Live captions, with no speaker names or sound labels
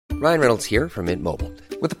Ryan Reynolds here from Mint Mobile.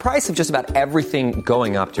 With the price of just about everything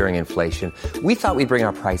going up during inflation, we thought we'd bring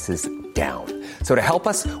our prices down. So to help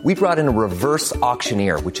us, we brought in a reverse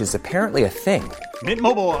auctioneer, which is apparently a thing. Mint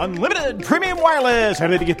Mobile Unlimited Premium Wireless. How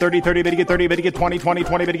to get 30, 30, bit to get 30, bit to get 20, 20,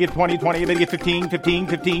 20, bit to get 20, 20, bit to get 15, 15,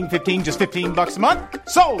 15, 15, just $15 a month?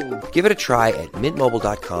 Sold! Give it a try at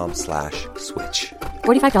mintmobile.com/switch.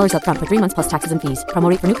 $45 up front for 3 months plus taxes and fees. Promo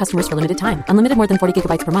rate for new customers for limited time. Unlimited more than 40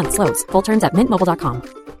 gigabytes per month. Slows full terms at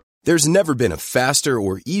mintmobile.com. There's never been a faster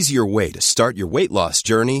or easier way to start your weight loss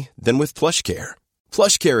journey than with PlushCare.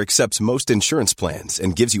 PlushCare accepts most insurance plans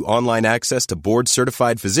and gives you online access to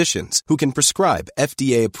board-certified physicians who can prescribe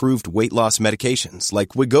FDA-approved weight loss medications like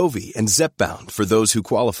Wegovy and Zepbound for those who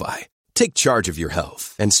qualify. Take charge of your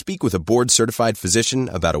health and speak with a board-certified physician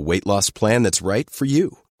about a weight loss plan that's right for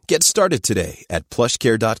you. Get started today at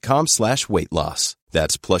plushcare.com/weight loss.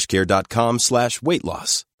 That's plushcare.com/weight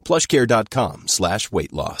loss.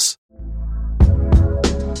 plushcare.com/weight loss.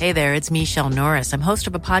 Hey there, it's Michelle Norris. I'm host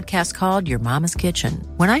of a podcast called Your Mama's Kitchen.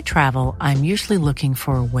 When I travel, I'm usually looking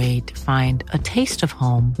for a way to find a taste of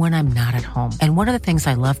home when I'm not at home. And one of the things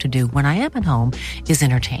I love to do when I am at home is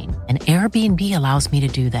entertain. And Airbnb allows me to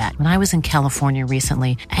do that. When I was in California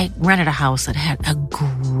recently, I rented a house that had a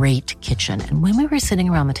great kitchen. And when we were sitting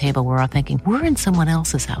around the table, we're all thinking, we're in someone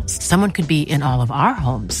else's house. Someone could be in all of our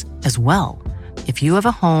homes as well. If you have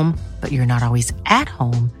a home, but you're not always at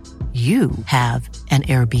home, you have an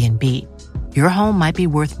Airbnb. Your home might be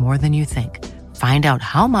worth more than you think. Find out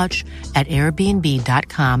how much at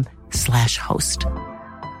airbnb.com/host.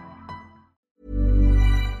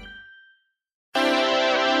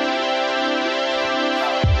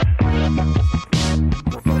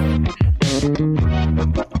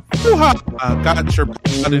 Got your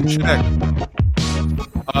butt in check.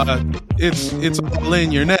 It's all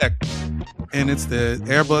in your neck. And it's the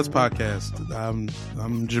Airbuds Podcast. I'm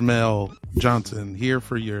Jamel Johnson here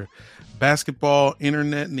for your basketball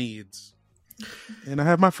internet needs. And I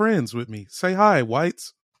have my friends with me. Say hi,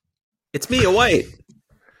 Whites. It's me, a White.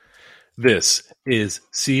 This is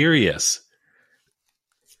Sirius.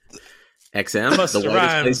 XM? Busta the Rhymes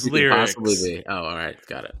whitest place you could lyrics. possibly be. Oh, all right.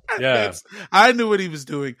 Got it. Yeah. I knew what he was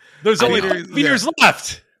doing. There's only 2 meters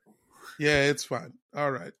left. Yeah, it's fine. All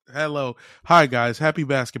right. Hello. Hi, guys. Happy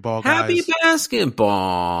basketball, guys. Happy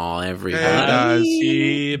basketball, everybody. Hey, guys.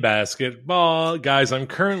 Happy basketball. Guys, I'm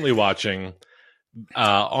currently watching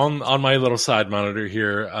on my little side monitor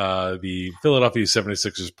here the Philadelphia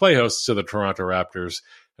 76ers play hosts to the Toronto Raptors.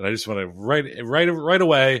 And I just want to right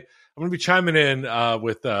away, I'm going to be chiming in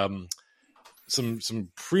with some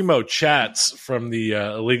primo chats from the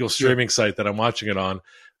illegal streaming site that I'm watching it on.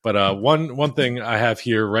 But one thing I have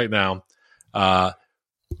here right now,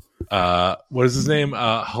 what is his name?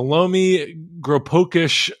 Halomi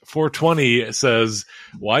Gropokish 420 says,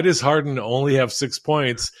 why does Harden only have 6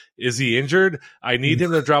 points? Is he injured? I need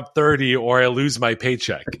him to drop 30 or I lose my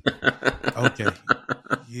paycheck. Okay.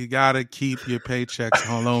 You got to keep your paychecks,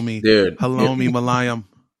 Halomi. Dude. Halomi Malayam.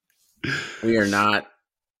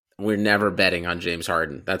 We're never betting on James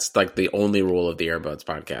Harden. That's like the only rule of the Airbuds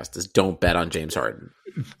Podcast is don't bet on James Harden.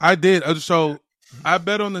 I did. So I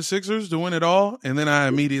bet on the Sixers to win it all, and then I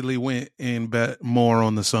immediately went and bet more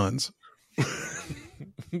on the Suns. I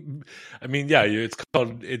mean, yeah, it's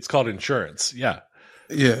called insurance. Yeah.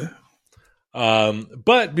 Yeah.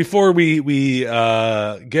 But before we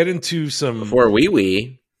get into some Before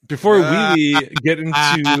we get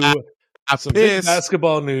into some big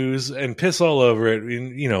basketball news and piss all over it,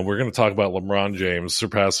 we're going to talk about LeBron James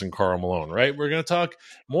surpassing Karl Malone, right? We're going to talk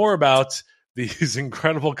more about these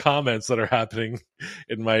incredible comments that are happening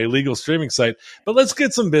in my illegal streaming site. But let's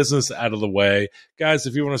get some business out of the way. Guys,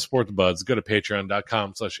 if you want to support the buds, go to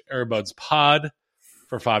patreon.com/airbudspod.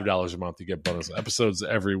 For $5 a month, you get bonus episodes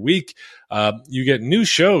every week. You get new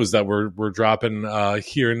shows that we're dropping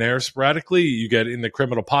here and there sporadically. You get In the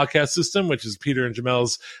Criminal Podcast System, which is Peter and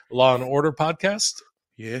Jamel's Law and Order podcast.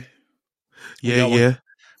 Yeah. We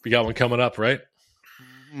got one coming up, right?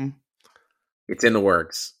 Mm-hmm. It's in the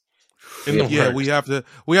works. Yeah, we have to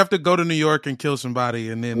go to New York and kill somebody,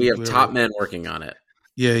 and then we have top men working on it.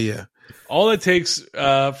 Yeah. All it takes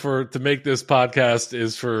to make this podcast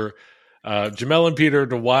is for Jamel and Peter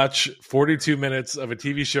to watch 42 minutes of a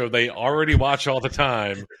TV show they already watch all the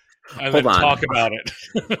time and then talk about it.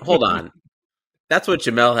 Hold on. That's what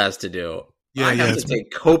Jamel has to do. Yeah, I have to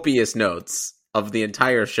take copious notes of the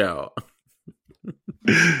entire show.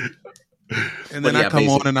 And then I come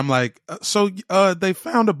on and I'm like, so they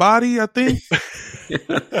found a body, I think.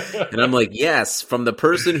 And I'm like, yes, from the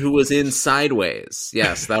person who was in Sideways.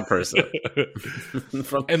 Yes, that person.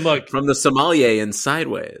 from the sommelier in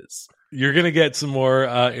Sideways. You're going to get some more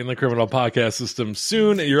in the criminal podcast system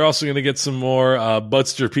soon. You're also going to get some more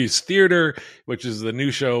Buster Peace Theater, which is the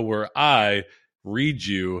new show where I read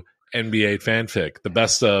you NBA fanfic, the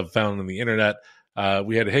best of found on the internet.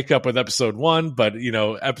 We had a hiccup with episode 1, but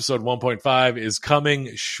episode 1.5 is coming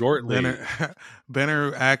shortly.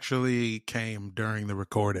 Benner actually came during the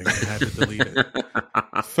recording and had to delete it.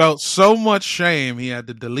 Felt so much shame he had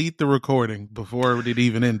to delete the recording before it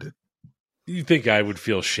even ended. You think I would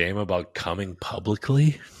feel shame about coming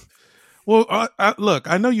publicly? Well, look,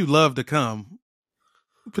 I know you love to come,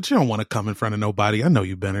 but you don't want to come in front of nobody. I know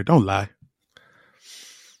you, Benner. Don't lie.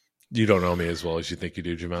 You don't know me as well as you think you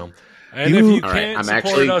do, Jamal. And if you can't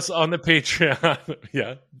support us on the Patreon,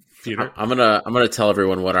 yeah, Peter. I'm gonna tell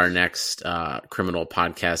everyone what our next criminal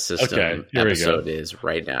podcast system episode is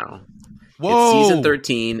right now. Whoa. It's season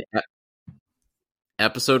 13,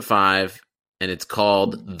 episode 5, and it's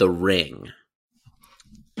called The Ring.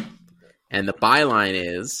 And the byline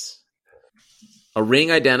is: a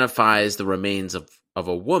ring identifies the remains of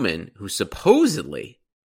a woman who supposedly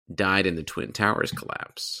died in the Twin Towers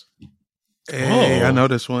collapse. Hey, I know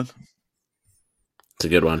this one. It's a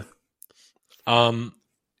good one.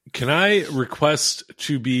 Can I request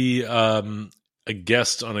to be a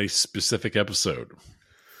guest on a specific episode?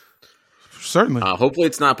 Certainly. Hopefully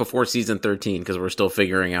it's not before season 13 because we're still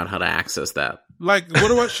figuring out how to access that. Like,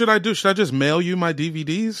 should I do? Should I just mail you my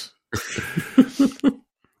DVDs?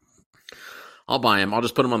 I'll buy them. I'll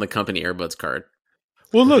just put them on the company Airbuds card.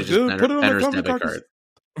 Well, look, dude, put it on the company card.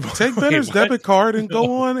 Take Benner's debit card and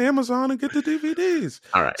go on Amazon and get the DVDs.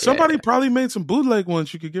 All right. Somebody probably made some bootleg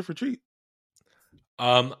ones you could get for cheap.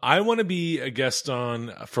 I want to be a guest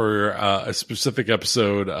on for a specific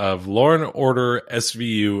episode of Law and Order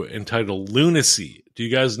SVU entitled Lunacy. Do you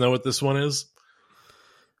guys know what this one is?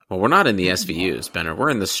 Well, we're not in the SVUs, Benner. We're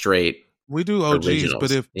in the straight. We do OGs,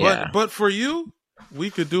 originals. but for you, we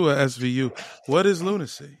could do a SVU. What is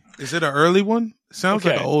Lunacy? Is it an early one? It sounds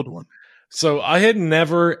like an old one. So I had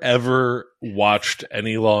never, ever watched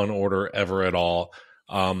any Law and Order ever at all.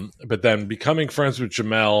 But then becoming friends with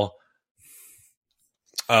Jamel,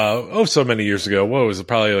 so many years ago, was it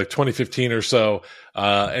probably like 2015 or so,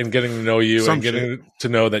 and getting to know you to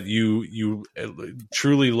know that you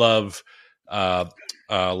truly love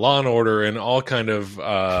Law and Order and all kind of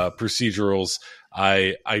procedurals.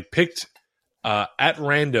 I picked at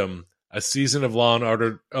random a season of Law and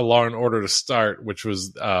Order to start, which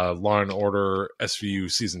was Law and Order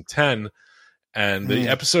SVU season 10, and the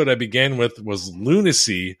episode I began with was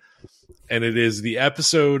Lunacy, and it is the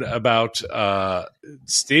episode about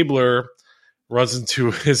Stabler runs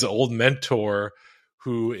into his old mentor,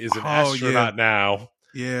 who is an astronaut now.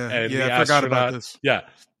 Yeah, and I forgot about this. Yeah.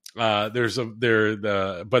 But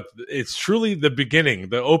it's truly the beginning.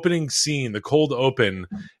 The opening scene, the cold open,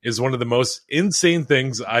 is one of the most insane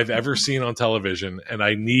things I've ever seen on television, and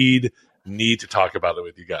I need to talk about it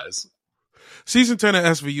with you guys. Season 10 of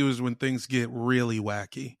SVU is when things get really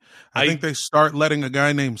wacky. I think they start letting a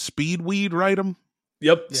guy named Speedweed write them.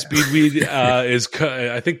 Yep, yeah. Speedweed is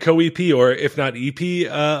I think co-EP or if not EP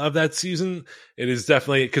of that season. It is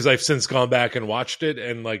definitely, because I've since gone back and watched it,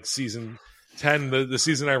 and like season 10, the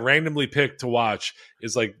season I randomly picked to watch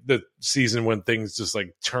is like the season when things just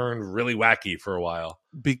like turned really wacky for a while,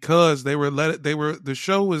 because the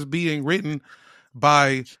show was being written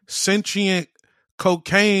by sentient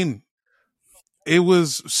cocaine. It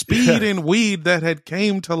was speed and weed that had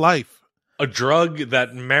came to life. A drug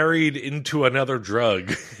that married into another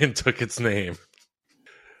drug and took its name.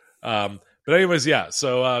 But anyways, yeah.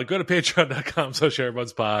 So go to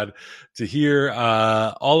patreon.com/AirbudsPod to hear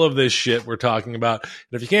all of this shit we're talking about. And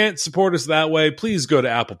if you can't support us that way, please go to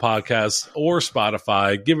Apple Podcasts or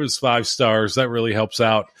Spotify. Give us 5 stars. That really helps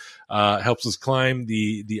out. Helps us climb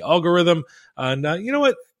the algorithm. And you know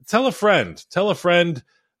what? Tell a friend.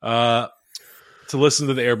 To listen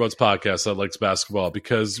to the Airbuds podcast that likes basketball,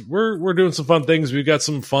 because we're doing some fun things. We've got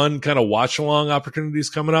some fun kind of watch along opportunities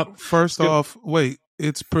coming up. First off, wait.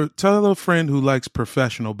 Tell a friend who likes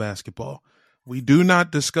professional basketball. We do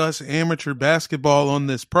not discuss amateur basketball on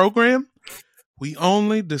this program. We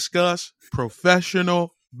only discuss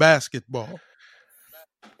professional basketball.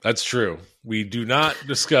 That's true. We do not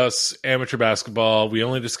discuss amateur basketball. We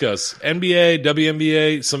only discuss NBA,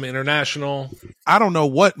 WNBA, some international. I don't know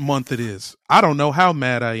what month it is. I don't know how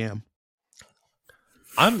mad I am.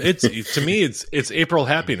 To me, it's April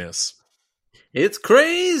happiness. It's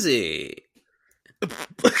crazy. Did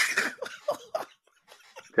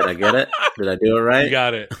I get it? Did I do it right? You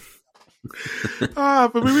got it.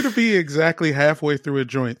 For me to be exactly halfway through a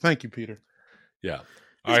joint. Thank you, Peter. Yeah.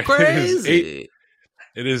 It's crazy.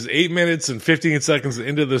 It is 8 minutes and 15 seconds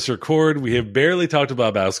into this record. We have barely talked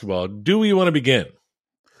about basketball. Do we want to begin?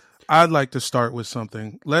 I'd like to start with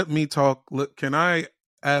something. Let me talk. Can I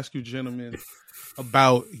ask you, gentlemen,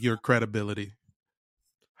 about your credibility?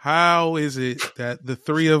 How is it that the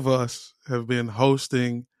three of us have been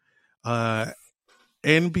hosting NBA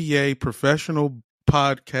professional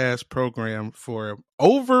podcast program for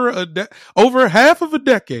over half of a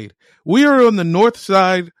decade? We are on the north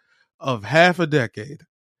side of half a decade,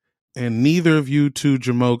 and neither of you two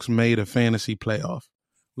Jamokes made a fantasy playoff.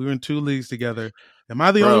 We were in two leagues together. Am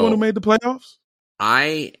I the only one who made the playoffs?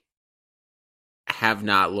 I have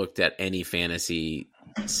not looked at any fantasy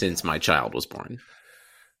since my child was born.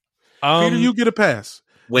 Peter, you get a pass.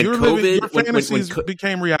 When your fantasies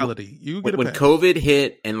became reality. You get a pass. When COVID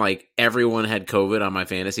hit and like everyone had COVID on my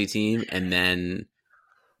fantasy team, and then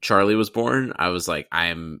Charlie was born, I was like, I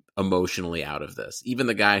am emotionally out of this. Even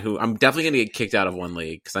the guy who I'm definitely going to get kicked out of one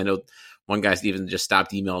league because I know one guy even just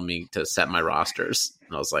stopped emailing me to set my rosters.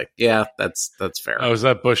 And I was like, yeah, that's fair. Oh, is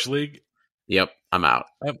that Bush League? Yep, I'm out.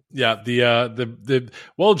 Yeah,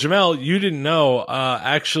 well, Jamel, you didn't know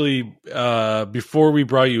actually before we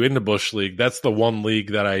brought you into Bush League, that's the one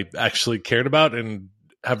league that I actually cared about and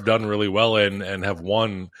have done really well in and have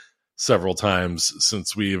won several times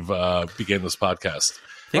since we've began this podcast.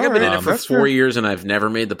 I think I've been in it for 4 years and I've never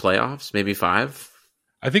made the playoffs, maybe 5.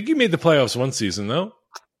 I think you made the playoffs one season though.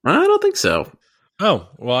 I don't think so. Oh,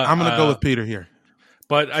 well, I'm going to go with Peter here.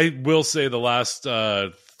 But I will say the last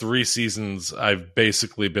 3 seasons, I've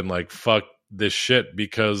basically been like, fuck this shit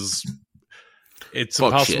because it's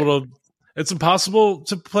impossible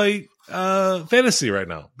to play fantasy right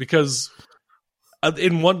now because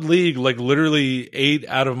in one league, like literally 8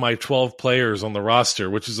 out of my 12 players on the roster,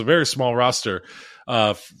 which is a very small roster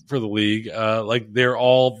for the league, like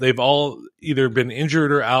they've all either been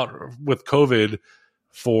injured or out with COVID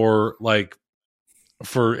for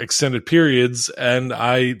extended periods, and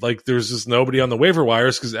there's just nobody on the waiver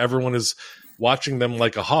wires because everyone is watching them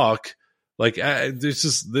like a hawk. Like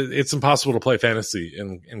it's impossible to play fantasy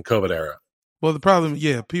in COVID era. Well, the problem,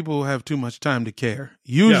 people have too much time to care.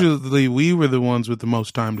 Usually we were the ones with the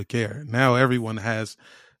most time to care. Now everyone has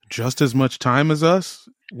just as much time as us,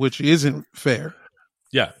 which isn't fair.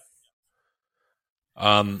 Yeah.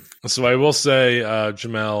 So I will say,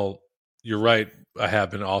 Jamel, you're right. I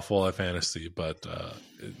have been awful at fantasy, but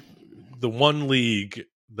the one league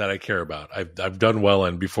that I care about, I've done well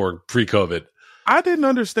in before pre-COVID. I didn't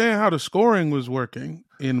understand how the scoring was working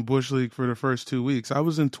in Bush League for the first 2 weeks. I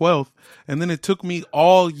was in 12th, and then it took me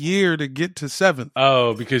all year to get to 7th.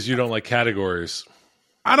 Oh, because you don't like categories.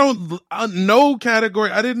 I don't know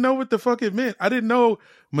category. I didn't know what the fuck it meant. I didn't know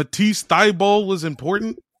Matisse Thybulle was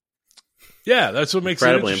important. Yeah, that's what makes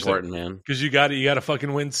incredibly it incredibly important, man. Because you got to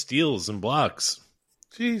fucking win steals and blocks.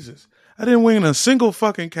 Jesus, I didn't win a single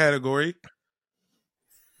fucking category.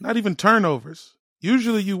 Not even turnovers.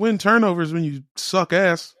 Usually, you win turnovers when you suck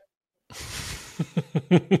ass.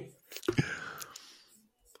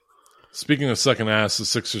 Speaking of sucking ass, the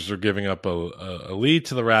Sixers are giving up a lead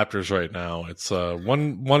to the Raptors right now. It's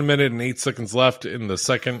 1 minute and 8 seconds left in the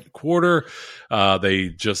second quarter. They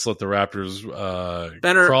just let the Raptors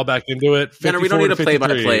crawl back into it. Benner, we don't need a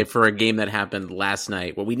play-by-play for a game that happened last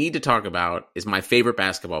night. What we need to talk about is my favorite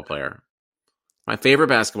basketball player. My favorite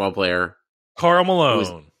basketball player, Karl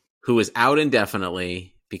Malone, who is out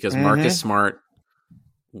indefinitely because Marcus Smart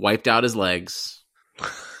wiped out his legs.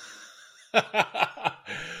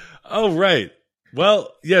 Oh, right.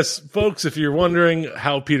 Well, yes, folks, if you're wondering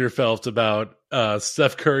how Peter felt about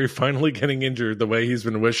Steph Curry finally getting injured the way he's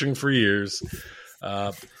been wishing for years,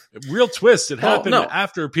 real twist. It happened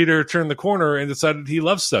after Peter turned the corner and decided he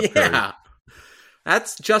loves Steph Curry. Yeah,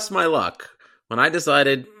 that's just my luck. When I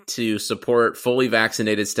decided to support fully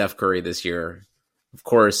vaccinated Steph Curry this year, of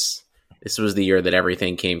course, this was the year that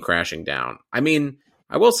everything came crashing down. I mean,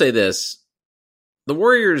 I will say this. The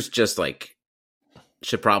Warriors just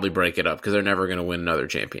should probably break it up because they're never going to win another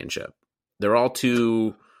championship. They're all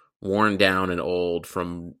too worn down and old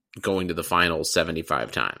from going to the finals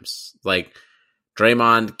 75 times. Like,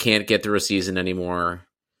 Draymond can't get through a season anymore.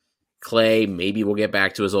 Clay maybe will get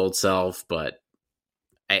back to his old self, but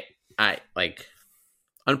I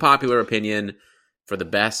unpopular opinion, for the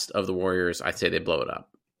best of the Warriors, I'd say they blow it up.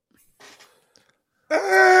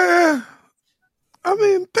 I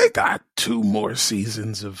mean, they got 2 more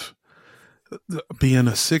seasons of being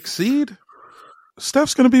a 6th seed.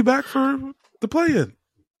 Steph's going to be back for the play-in.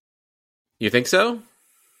 You think so?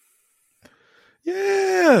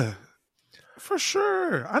 Yeah, for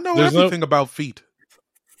sure. I know everything about feet.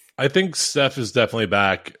 I think Steph is definitely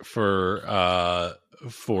back for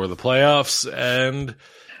for the playoffs. And,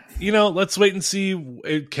 let's wait and see.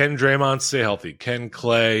 Can Draymond stay healthy? Can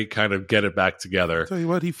Clay kind of get it back together? I'll tell you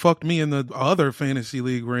what, he fucked me in the other fantasy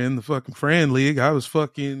league we're in, the fucking Fran League. I was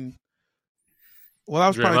fucking... Well, I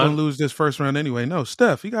was probably going to lose this first round anyway. No,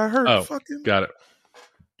 Steph, he got hurt. Oh, fucking... got it.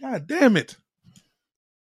 God damn it.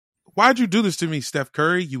 Why'd you do this to me, Steph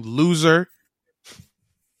Curry, you loser?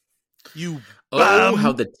 You bum.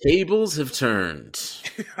 How the tables have turned.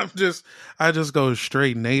 I just go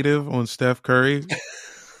straight native on Steph Curry.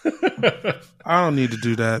 I don't need to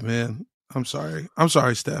do that, man. I'm sorry. I'm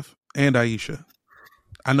sorry, Steph and Aisha.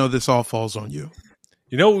 I know this all falls on you.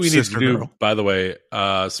 You know what we need to do, girl. by the way,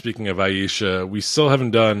 speaking of Aisha, we still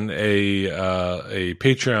haven't done a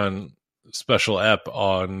Patreon special ep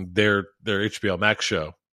on their HBO Max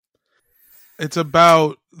show. It's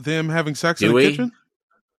about them having sex in the kitchen?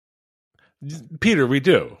 Peter, we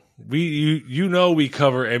do. We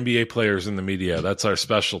cover NBA players in the media. That's our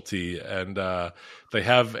specialty. And they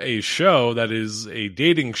have a show that is a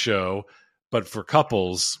dating show, but for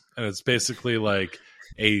couples. And it's basically like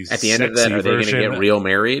at the end of that, are they going to get real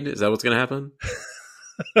married? Is that what's going to happen?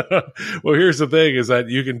 Well, here's the thing: is that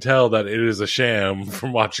you can tell that it is a sham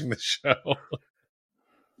from watching the show.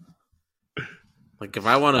 Like if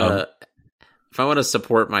I want to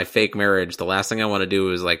support my fake marriage, the last thing I want to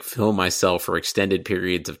do is like film myself for extended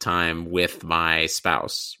periods of time with my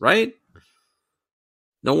spouse, right?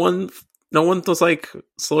 No one does like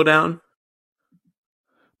slow down.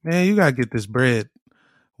 Man, you gotta get this bread.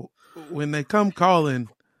 When they come calling,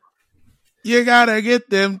 you gotta get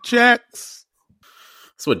them checks.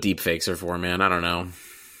 That's what deep fakes are for, man. I don't know.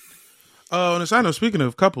 And a side note, speaking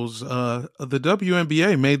of couples, the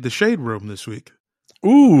WNBA made the Shade Room this week.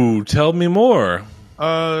 Ooh, tell me more.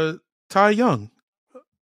 Tamara Young,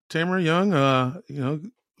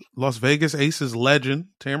 Las Vegas Aces legend,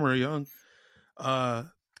 Tamara Young,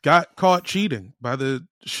 got caught cheating by the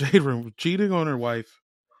Shade Room, cheating on her wife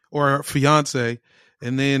or her fiance.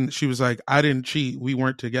 And then she was like, I didn't cheat. We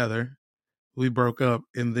weren't together. We broke up.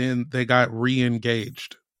 And then they got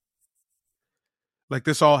re-engaged. Like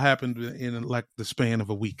this all happened in like the span of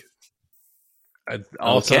a week. It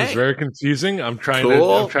all sounds very confusing. I'm trying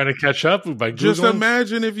to catch up by Googling. Just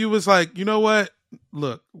imagine if you was like, you know what?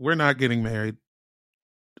 Look, we're not getting married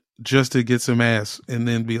just to get some ass and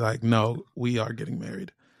then be like, no, we are getting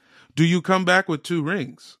married. Do you come back with 2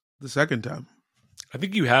 rings the second time? I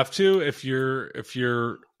think you have to if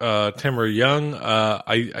you're Tamara Young.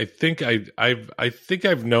 I think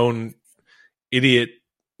I've known idiot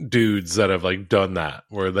dudes that have like done that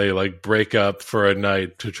where they like break up for a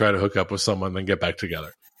night to try to hook up with someone then get back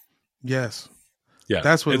together. Yes. Yeah.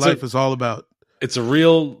 That's what life is all about. It's a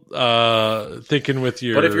real thinking with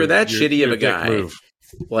your... But if you're that shitty of a guy, move.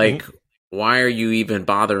 Like, why are you even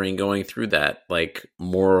bothering going through that like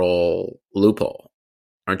moral loophole?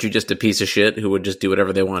 Aren't you just a piece of shit who would just do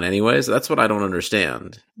whatever they want anyways? That's what I don't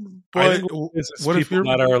understand. But what if people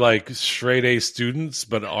that are like straight A students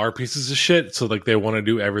but are pieces of shit, so like they want to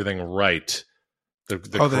do everything right, the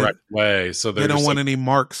correct way, so they don't want any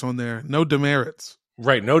marks on there, no demerits.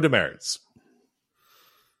 Right, no demerits.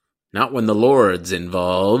 Not when the Lord's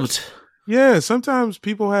involved. Yeah, sometimes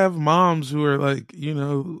people have moms who are like,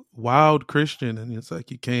 wild Christian, and it's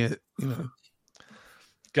like you can't,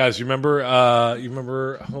 Guys, you remember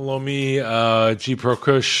Holomi G Pro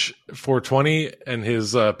Kush 420 and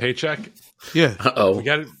his paycheck? Yeah.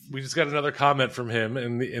 We just got another comment from him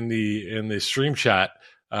in the stream chat.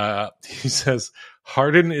 He says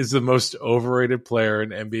Harden is the most overrated player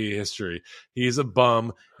in NBA history. He's a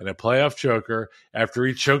bum and a playoff choker. After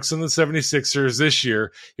he chokes on the 76ers this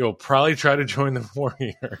year, he'll probably try to join the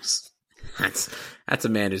Warriors. That's a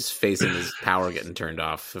man who's facing his power getting turned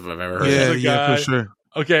off, if I've ever heard of it. Yeah, for sure.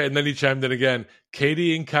 Okay, and then he chimed in again.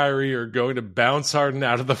 KD and Kyrie are going to bounce Harden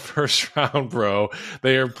out of the first round, bro.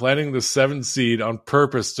 They are planning the 7th seed on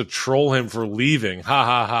purpose to troll him for leaving. Ha,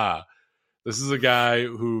 ha, ha. This is a guy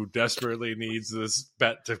who desperately needs this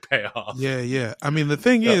bet to pay off. Yeah. I mean, the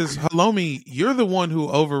thing is, Holomi, you're the one who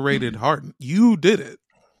overrated Harden. You did it.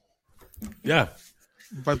 Yeah.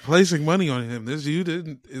 By placing money on him. You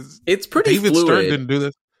didn't. It's pretty David fluid Stern didn't do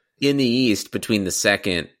this. in the East between the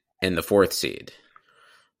 2nd and the 4th seed.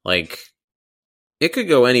 Like, it could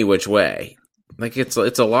go any which way. Like, it's a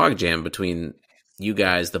logjam between you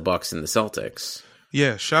guys, the Bucks, and the Celtics.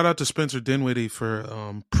 Yeah, shout out to Spencer Dinwiddie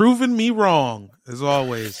for proving me wrong, as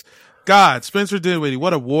always. God, Spencer Dinwiddie,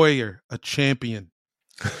 what a warrior, a champion,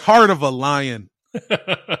 heart of a lion.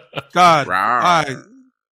 God,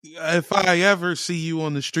 if I ever see you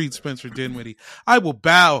on the street, Spencer Dinwiddie, I will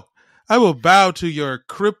bow to your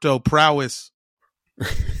crypto prowess.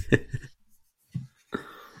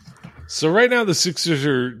 So right now the Sixers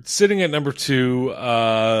are sitting at number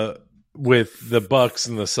 2 with the Bucks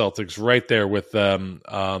and the Celtics right there with them.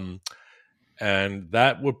 And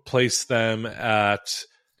that would place them at,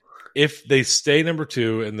 if they stay number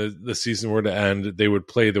 2 and the season were to end, they would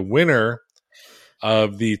play the winner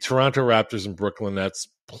of the Toronto Raptors and Brooklyn Nets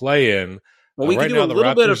play-in. Well, we right can do now, a the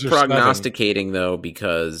little bit of Raptors are prognosticating, though,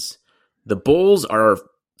 because the Bulls are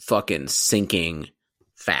fucking sinking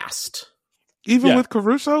fast. Even with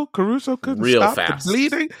Caruso couldn't real stop fast.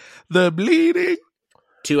 The bleeding.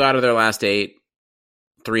 2 out of their last 8,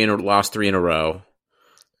 lost 3 in a row.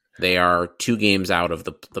 They are 2 games out of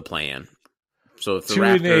the play-in. So if the 2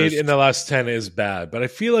 Raptors, and 8 in the last 10 is bad, but I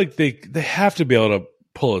feel like they have to be able to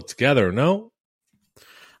pull it together. No,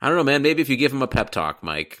 I don't know, man. Maybe if you give them a pep talk,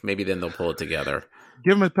 Mike, maybe then they'll pull it together.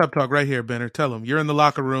 Give them a pep talk right here, Benner. Tell them you're in the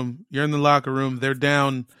locker room. They're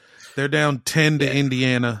down 10 to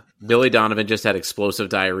Indiana. Billy Donovan just had explosive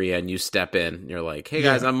diarrhea, and you step in. And you're like, "Hey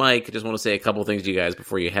guys, I'm Mike. I just want to say a couple things to you guys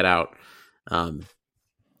before you head out, and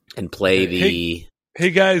play the."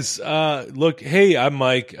 Hey guys, look. Hey, I'm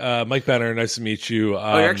Mike. Mike Benner. Nice to meet you.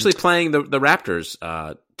 You're actually playing the Raptors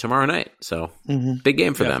tomorrow night, so big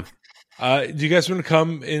game for them. Do you guys want to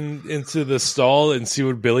come into the stall and see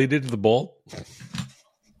what Billy did to the bowl?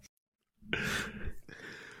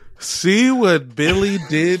 See what Billy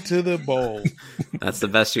did to the bowl. That's the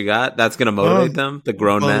best you got? That's going to motivate them? The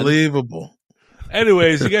grown men? Unbelievable.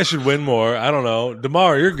 Anyways, you guys should win more. I don't know.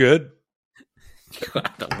 DeMar, you're good.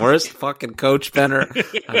 The worst fucking coach, Benner,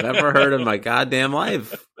 I've ever heard in my goddamn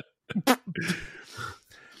life.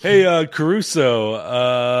 Hey, Caruso,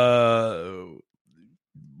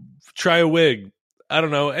 try a wig. I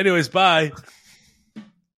don't know. Anyways, bye.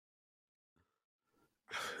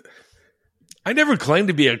 I never claimed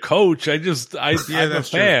to be a coach. I'm a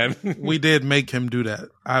fan. We did make him do that.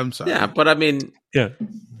 I'm sorry. Yeah, but I mean, it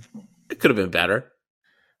could have been better.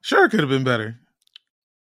 Sure, it could have been better.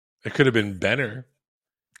 It could have been better.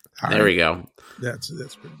 There we go. That's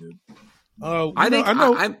pretty good. I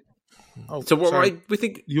know. So we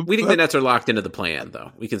think the Nets are locked into the plan,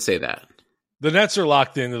 though. We can say that. The Nets are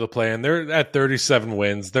locked into the plan. They're at 37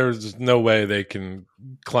 wins. There's no way they can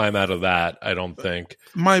climb out of that, I don't think.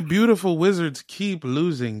 My beautiful Wizards keep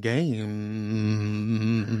losing games.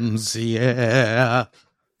 Yeah.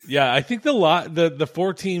 Yeah, I think the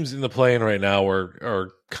 4 teams in the play-in right now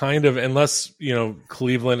are kind of, unless,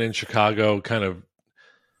 Cleveland and Chicago kind of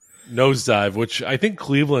nosedive, which I think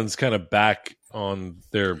Cleveland's kind of back on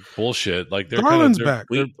their bullshit. Like Garland's back.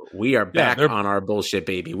 We are back on our bullshit,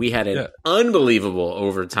 baby. We had an unbelievable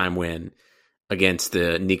overtime win against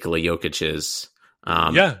the Nikola Jokic's.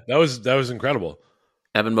 That was incredible.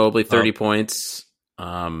 Evan Mobley, 30 points.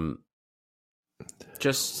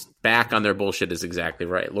 Just back on their bullshit is exactly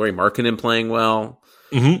right. Lauri Markkanen playing well.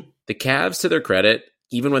 Mm-hmm. The Cavs, to their credit,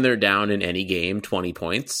 even when they're down in any game, 20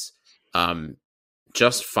 points,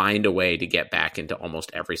 just find a way to get back into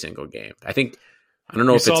almost every single game. I don't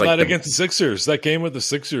know if it's like that against the Sixers. That game with the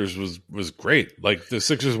Sixers was great. Like the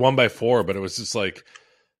Sixers won by 4, but it was just like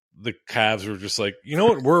the Cavs were just like, you know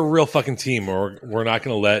what? We're a real fucking team, or we're not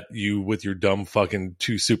going to let you with your dumb fucking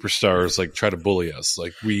 2 superstars like try to bully us.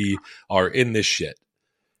 Like we are in this shit.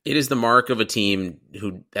 It is the mark of a team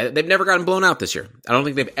who they've never gotten blown out this year. I don't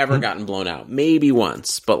think they've ever gotten blown out. Maybe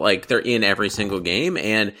once, but like they're in every single game,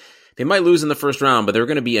 and they might lose in the first round, but they're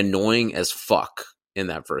going to be annoying as fuck in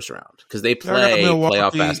that first round because they play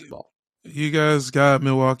playoff basketball. You guys got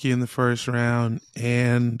Milwaukee in the first round,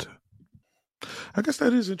 and I guess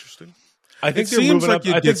that is interesting. I think they're moving up.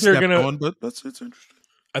 I think they're going to, but it's interesting.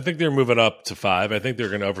 I think they're moving up to 5. I think they're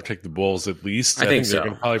going to overtake the Bulls at least. I think so. They're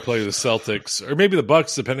going to probably play the Celtics or maybe the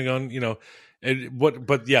Bucks, depending on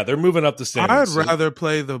But yeah, they're moving up the standings. I'd rather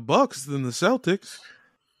play the Bucks than the Celtics.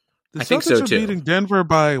 The I think Celtics so are too. beating Denver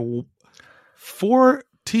by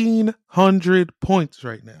 1,400 points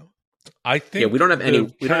right now. I think we don't have any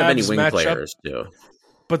wing players too.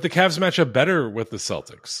 But the Cavs match up better with the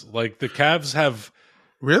Celtics. Like the Cavs have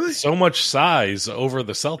really so much size over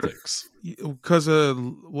the Celtics. Because of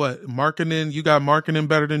what? Markkanen? You got Markkanen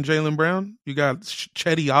better than Jaylen Brown? You got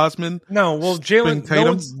Chetty Osman? No, well, Jaylen,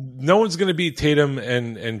 Tatum? no one's going to beat Tatum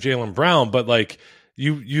and Jaylen Brown, but like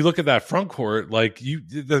you look at that front court, like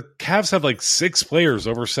the Cavs have like 6 players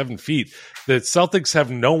over 7 feet. The Celtics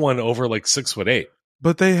have no one over like 6'8".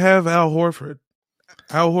 But they have Al Horford.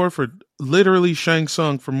 Al Horford, literally Shang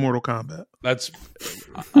Tsung from Mortal Kombat. That's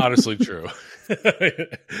honestly true.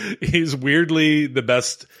 He's weirdly the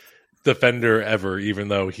best defender ever, even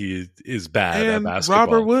though he is bad at basketball.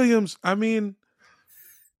 Robert Williams, I mean,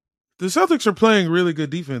 The Celtics are playing really good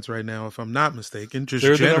defense right now, if I'm not mistaken.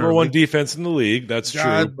 They're the number one defense in the league. That's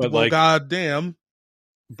true. But goddamn.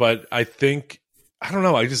 But I think, I don't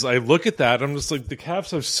know. I look at that. I'm just like, the Cavs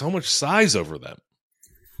have so much size over them.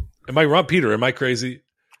 Am I wrong, Peter? Am I crazy?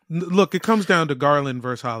 Look, it comes down to Garland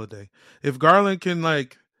versus Holiday. If Garland can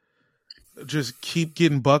just keep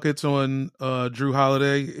getting buckets on Drew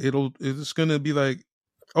Holiday, it's gonna be like,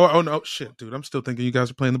 oh no, shit, dude. I'm still thinking you guys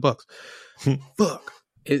are playing the Bucks. Fuck.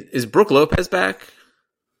 Is Brook Lopez back?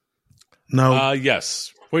 No.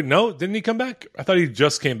 Yes. Wait, no? Didn't he come back? I thought he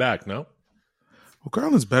just came back, no? Well,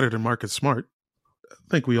 Garland's better than Marcus Smart. I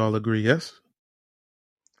think we all agree, yes?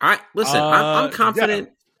 I'm confident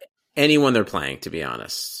anyone they're playing, to be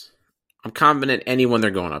honest. I'm confident anyone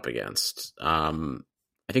they're going up against. I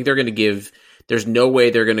think they're going to there's no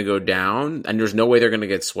way they're going to go down, and there's no way they're going to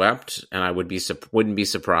get swept, and I wouldn't be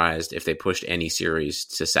surprised if they pushed any series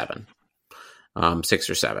to 7. 6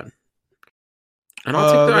 or 7. And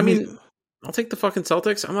I'll take the fucking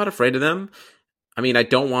Celtics. I'm not afraid of them. I mean, I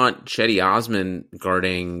don't want Chetty Osman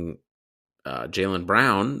guarding Jaylen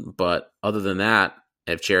Brown, but other than that,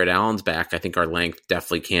 if Jared Allen's back, I think our length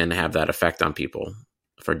definitely can have that effect on people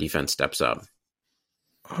if our defense steps up.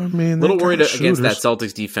 I mean, a little worried against that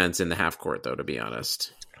Celtics defense in the half court, though, to be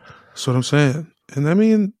honest. That's what I'm saying. And I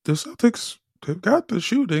mean, the Celtics, they've got the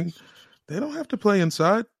shooting. They don't have to play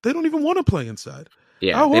inside. They don't even want to play inside.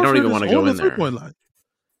 Yeah, they don't even want to go in there. Line.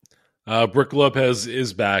 Brook Lopez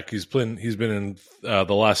is back. He's been in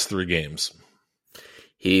the last 3 games.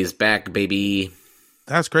 He's back, baby.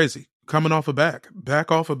 That's crazy. Coming off back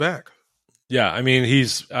off a back. Yeah, I mean,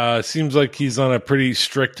 he's seems like he's on a pretty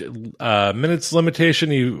strict minutes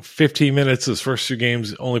limitation. 15 minutes his first 2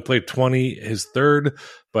 games, only played 20 his third,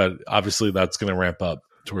 but obviously that's going to ramp up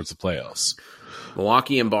towards the playoffs.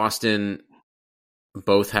 Milwaukee and Boston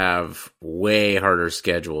both have way harder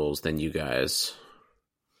schedules than you guys.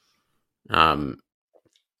 You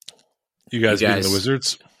guys being the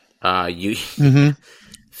Wizards?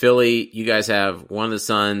 Philly, you guys have one of the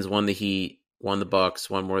Suns, one the Heat, one the Bucks,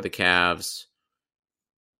 one more the Cavs,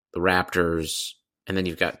 the Raptors, and then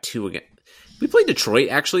you've got 2 again. We played Detroit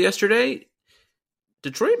actually yesterday.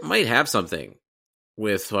 Detroit might have something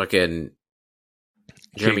with fucking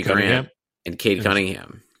Jeremy Grant and Cade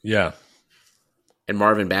Cunningham. Yeah. And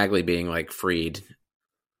Marvin Bagley being like freed.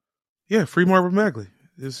 Yeah, free Marvin Bagley.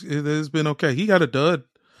 It has been okay. He got a dud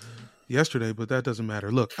yesterday, but that doesn't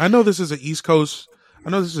matter. Look, I know this is an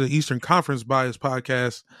Eastern Conference bias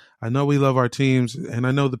podcast. I know we love our teams, and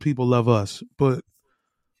I know the people love us. But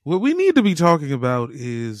what we need to be talking about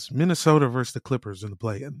is Minnesota versus the Clippers in the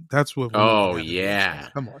play-in. That's what. Come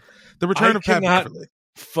on, the return of Pat Beverly.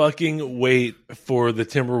 Fucking wait for the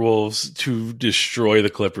Timberwolves to destroy the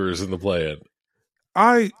Clippers in the play-in.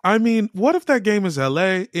 I mean, what if that game is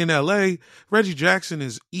LA? In LA, Reggie Jackson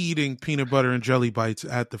is eating peanut butter and jelly bites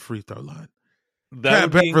at the free throw line.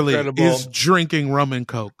 Pat Beverly is drinking rum and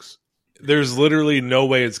cokes. There's literally no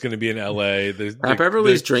way it's going to be in LA. Pat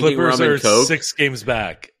Beverly's drinking Clippers rum and coke. 6 games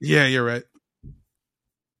back. Yeah, you're right.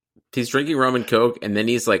 He's drinking rum and coke, and then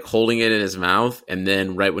he's like holding it in his mouth, and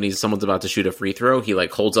then right when someone's about to shoot a free throw, he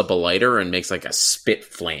like holds up a lighter and makes like a spit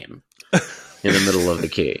flame in the middle of the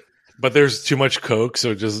key. But there's too much coke,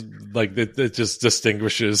 so just like it just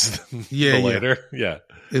distinguishes the lighter. Yeah,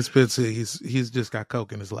 it's he's just got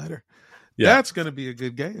coke in his lighter. Yeah. That's gonna be a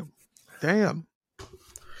good game. Damn,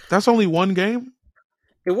 that's only 1 game.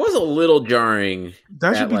 It was a little jarring.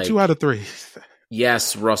 That should be 2 out of 3.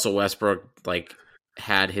 Yes, Russell Westbrook like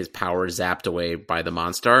had his power zapped away by the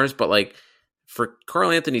Monstars, but like for Karl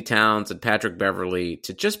Anthony Towns and Patrick Beverly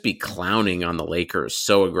to just be clowning on the Lakers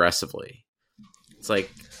so aggressively, it's like,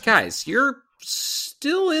 guys, you're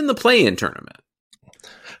still in the play-in tournament.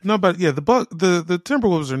 No, but yeah, the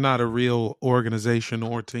Timberwolves are not a real organization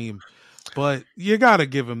or team. But you got to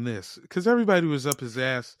give him this because everybody was up his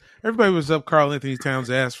ass. Everybody was up Karl Anthony Towns'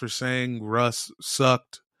 ass for saying Russ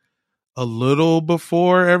sucked a little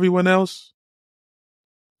before everyone else.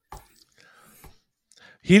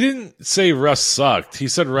 He didn't say Russ sucked. He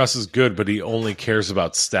said Russ is good, but he only cares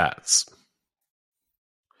about stats.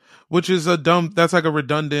 Which is that's like a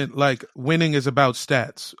redundant, like winning is about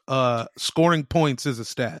stats. Scoring points is a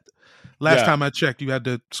stat. Last time I checked, you had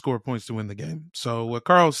to score points to win the game. So what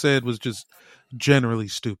Karl said was just generally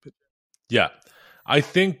stupid. Yeah. I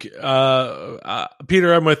think,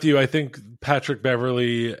 Peter, I'm with you. I think Patrick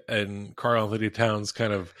Beverly and Karl Anthony Towns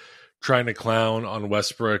kind of trying to clown on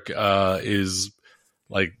Westbrook is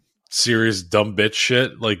like serious dumb bitch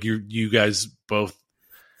shit. Like you guys both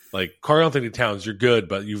Like Karl Anthony Towns, you're good,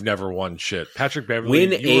 but you've never won shit. Patrick Beverly,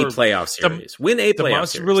 win a playoff series. Win a playoff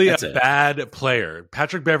series. Really a bad player.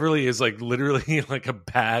 Patrick Beverly is like literally like a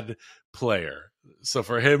bad player. So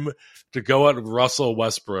for him to go at Russell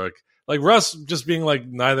Westbrook, like Russ just being like,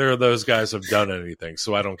 neither of those guys have done anything,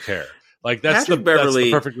 so I don't care. Like that's the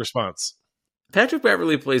perfect response. Patrick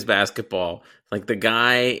Beverly plays basketball like the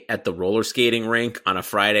guy at the roller skating rink on a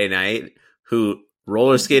Friday night who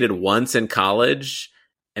roller skated once in college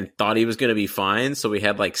and thought he was going to be fine. So he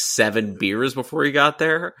had like 7 beers before he got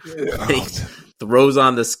there. Yeah. He throws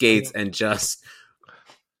on the skates and just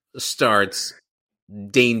starts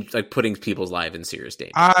putting people's lives in serious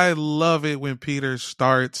danger. I love it when Peter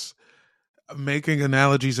starts making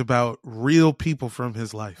analogies about real people from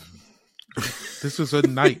his life. This was a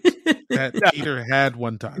night that Peter had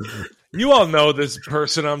one time. You all know this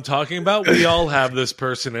person I'm talking about. We all have this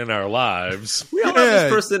person in our lives. We all have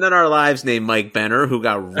this person in our lives named Mike Benner who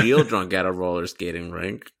got real drunk at a roller skating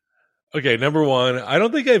rink. Okay, number one, I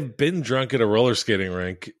don't think I've been drunk at a roller skating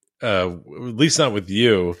rink, at least not with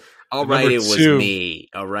you. All right, it was me.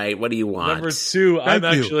 All right, what do you want? Number two, I'm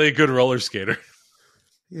actually a good roller skater.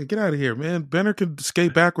 Yeah, get out of here, man. Benner could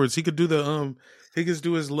skate backwards. He could do he could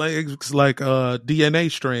do his legs like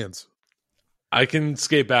DNA strands. I can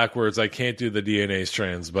skate backwards. I can't do the DNA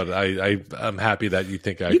strands, but I'm happy that you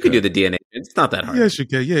think you can do the DNA. It's not that hard. Yes, you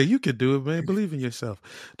can. Yeah, you can do it, man. Believe in yourself.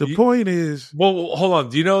 The point is, well, hold on.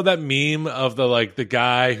 Do you know that meme of the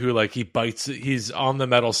guy who like he's on the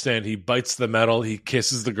metal stand, he bites the metal, he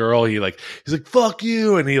kisses the girl, he's like fuck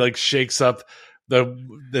you, and he like shakes up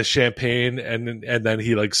the champagne and then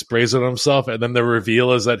he like sprays it on himself, and then the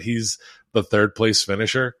reveal is that he's the third place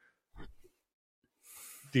finisher.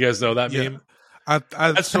 Do you guys know that meme?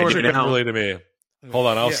 That's sort of Beverly to me. Hold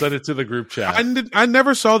on, I'll send it to the group chat. I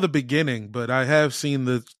never saw the beginning, but I have seen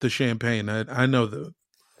the champagne. I know the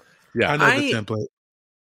the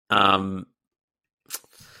template.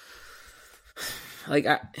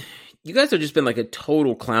 You guys have just been like a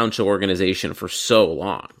total clown show organization for so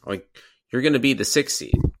long. Like you're going to be the 6th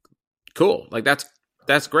seed. Cool. Like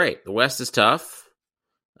that's great. The West is tough.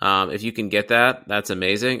 If you can get that, that's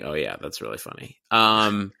amazing. Oh yeah, that's really funny.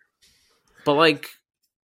 But like,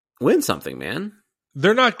 win something, man.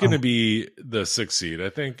 They're not going to be the 6th seed. I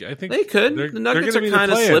think they could. The Nuggets are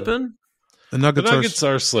kind of slipping. The Nuggets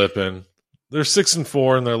are slipping. They're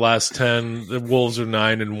 6-4 in their last 10. The Wolves are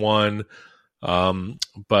 9-1.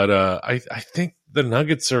 But I think the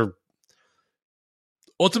Nuggets are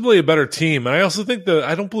ultimately a better team. And I also think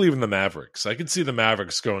I don't believe in the Mavericks. I could see the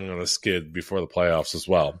Mavericks going on a skid before the playoffs as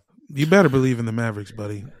well. You better believe in the Mavericks,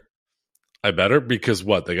 buddy. I better, because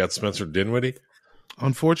what? They got Spencer Dinwiddie?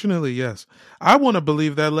 Unfortunately, yes. I want to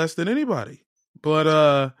believe that less than anybody.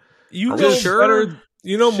 But you know better,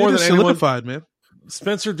 you know more than anyone. Solidified, man.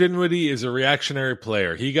 Spencer Dinwiddie is a reactionary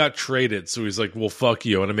player. He got traded, so he's like, well, fuck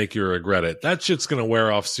you. I'm going to make you regret it. That shit's going to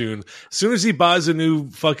wear off soon. As soon as he buys a new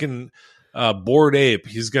fucking Bored Ape,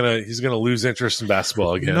 he's gonna lose interest in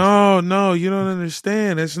basketball again. No, you don't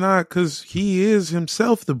understand. It's not because he is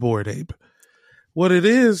himself the Bored Ape. What it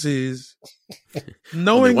is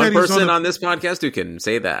knowing one that he's person on this podcast who can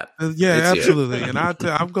say that. Yeah, it's absolutely. And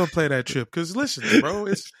I'm gonna play that chip because listen, bro,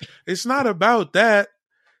 it's not about that.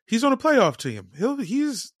 He's on a playoff team.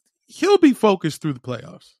 He'll be focused through the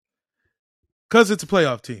playoffs because it's a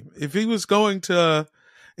playoff team. If he was going to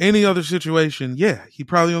any other situation, yeah, he'd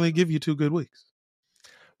probably only give you 2 good weeks.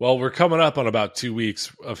 Well, we're coming up on about 2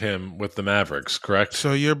 weeks of him with the Mavericks, correct?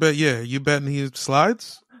 So you betting he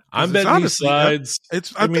slides? I'm betting he slides.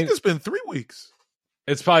 I think it's been 3 weeks.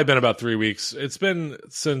 It's probably been about 3 weeks. It's been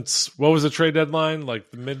since, what was the trade deadline? Like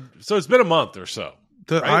so it's been a month or so.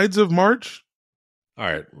 The Ides of March? All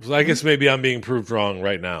right. So I guess maybe I'm being proved wrong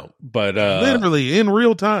right now. But literally in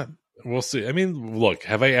real time. We'll see. I mean, look,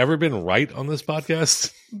 have I ever been right on this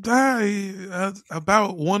podcast?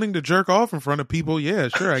 About wanting to jerk off in front of people? Yeah,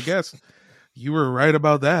 sure, I guess. You were right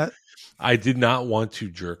about that. I did not want to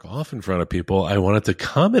jerk off in front of people. I wanted to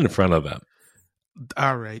come in front of them.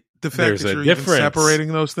 All right. The fact that you're even separating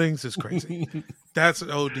those things is crazy. That's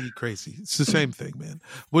OD crazy. It's the same thing, man.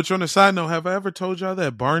 Which, on a side note, have I ever told y'all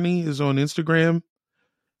that Barney is on Instagram?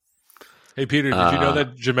 Hey, Peter, did you know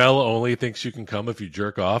that Jamel only thinks you can come if you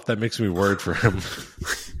jerk off? That makes me worried for him.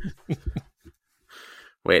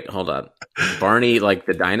 Wait, hold on. Barney, like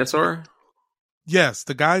the dinosaur? Yes,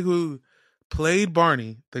 the guy who played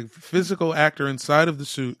Barney, the physical actor inside of the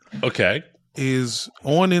suit, is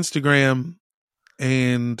on Instagram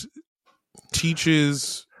and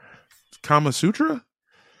teaches Kama Sutra.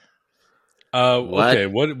 What? Okay,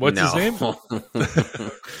 what's his name?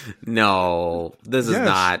 No, this is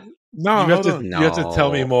not. No, you have to. hold on. You have to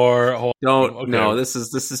tell me more. No. This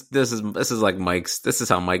is like Mike's. This is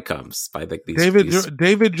how Mike comes by these.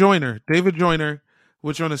 David Joyner.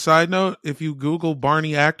 Which, on a side note, if you Google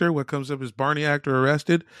Barney actor, what comes up is Barney actor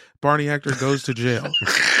arrested. Barney actor goes to jail.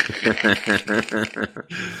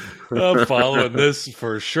 I'm following this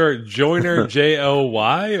for sure. Joyner, Joy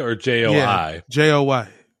or Joi? Yeah, Joy.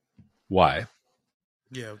 Why?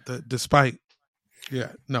 Yeah, despite.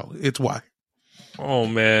 Yeah, no, it's why. Oh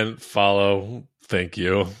man, follow. Thank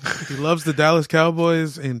you. He loves the Dallas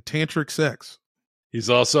Cowboys and tantric sex. He's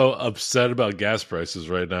also upset about gas prices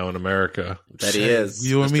right now in America. That he is.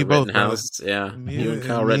 You and me both. Yeah, you and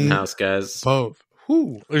Kyle Rittenhouse, guys. Both.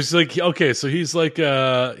 Whew. It's like, okay, so he's like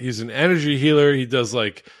he's an energy healer. He does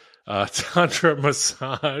like tantra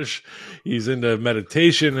massage. He's into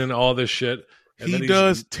meditation and all this shit. And he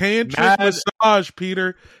does tantric massage,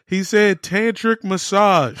 Peter. He said tantric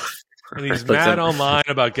massage. And he's mad online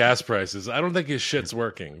about gas prices. I don't think his shit's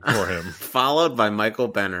working for him. Followed by Michael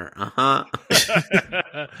Benner.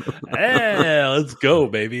 Hey, let's go,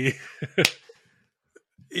 baby.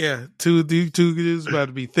 Yeah, two is about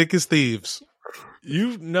to be thick as thieves.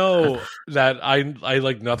 You know that I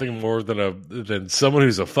like nothing more than someone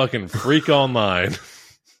who's a fucking freak online.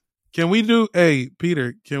 Can we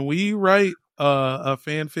Peter, can we write a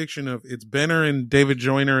fan fiction of it's Benner and David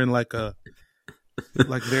Joyner and like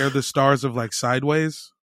they're the stars of like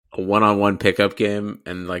Sideways? A one-on-one pickup game,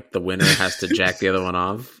 and like the winner has to jack the other one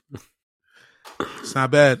off. It's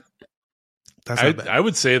not bad. That's not bad. I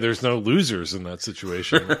would say there's no losers in that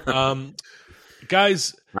situation.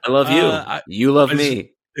 Guys, I love you. You love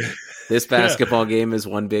me. This basketball game is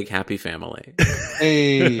one big happy family.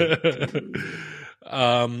 Hey.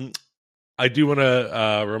 I do want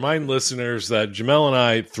to remind listeners that Jamel and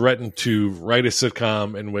I threatened to write a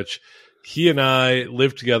sitcom in which he and I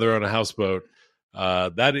live together on a houseboat.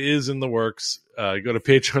 That is in the works. Go to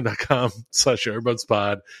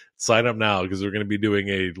patreon.com/airbudspod. Sign up now because we're going to be doing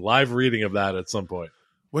a live reading of that at some point.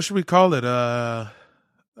 What should we call it?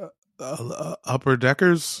 Upper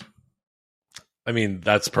Deckers? I mean,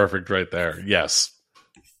 that's perfect right there. Yes.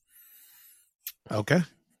 Okay.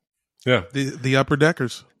 Yeah. The Upper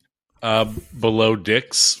Deckers. Below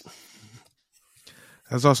Dicks.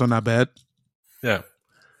 That's also not bad. Yeah.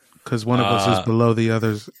 Because one of us is below the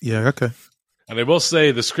others. Yeah, okay. And I will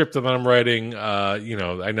say the script that I'm writing,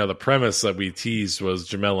 I know the premise that we teased was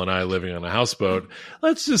Jamel and I living on a houseboat.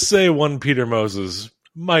 Let's just say one Peter Moses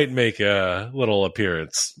might make a little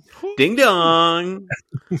appearance. Ding dong.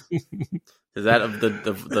 Is that of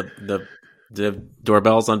the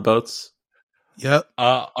doorbells on boats? Yep.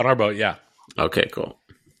 On our boat, yeah. Okay, cool.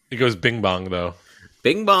 It goes bing bong though.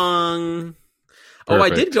 Bing bong. Perfect. Oh, I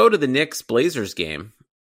did go to the Knicks Blazers game.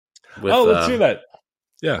 With, let's do that.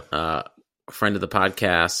 Yeah. A friend of the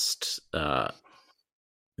podcast,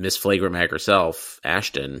 Miss Flagrant Mag herself,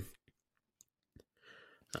 Ashton.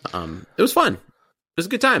 It was fun. It was a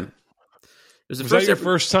good time. It was that your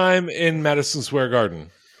first time in Madison Square Garden?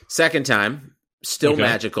 Second time. Still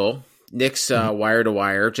magical. Knicks wire to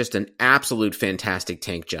wire. Just an absolute fantastic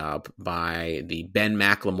tank job by the Ben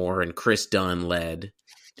McLemore and Chris Dunn led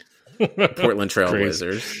Portland Trail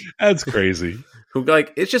Blazers. That's crazy. Who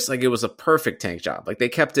it's just like it was a perfect tank job. Like they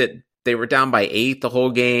kept it. They were down by 8 the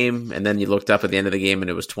whole game, and then you looked up at the end of the game and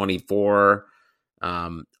it was 24.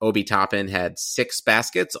 Obi Toppin had 6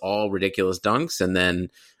 baskets, all ridiculous dunks, and then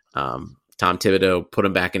Tom Thibodeau put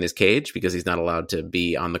him back in his cage because he's not allowed to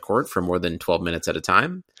be on the court for more than 12 minutes at a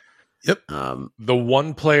time. Yep. The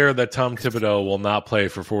one player that Tom Thibodeau will not play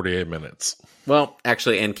for 48 minutes. Well,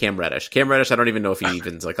 actually, and Cam Reddish. Cam Reddish, I don't even know if he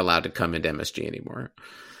even's allowed to come into MSG anymore.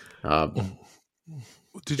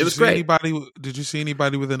 Did you see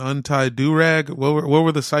anybody with an untied do-rag? What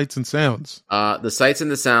were the sights and sounds? The sights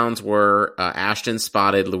and the sounds were Ashton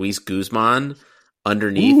spotted Luis Guzman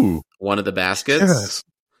underneath one of the baskets. Yes.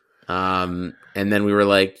 And then we were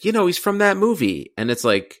like, he's from that movie. And it's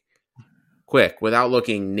like, quick, without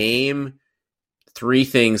looking, name 3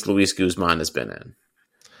 things Luis Guzman has been in.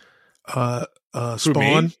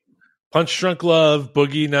 Spawn. Punch Drunk Love,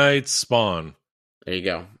 Boogie Nights, Spawn. There you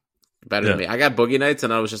go. Better than me. I got Boogie Nights,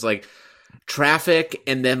 and I was just like, Traffic,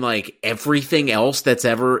 and then everything else that's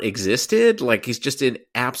ever existed. He's just in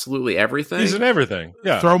absolutely everything. He's in everything.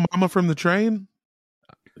 Yeah. Throw Mama from the Train.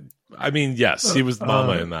 I mean, yes, he was the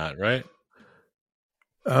mama in that, right?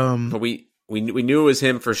 But we knew it was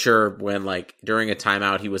him for sure when during a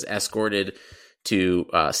timeout he was escorted to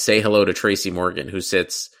say hello to Tracy Morgan, who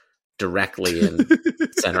sits directly in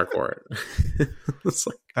center court.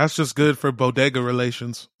 That's just good for bodega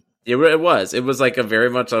relations. It was. It was like a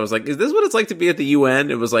very much. I was like, is this what it's like to be at the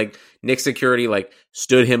UN? It was like Nick security like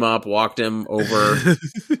stood him up, walked him over.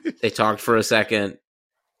 They talked for a second,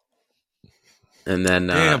 and then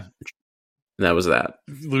that was that.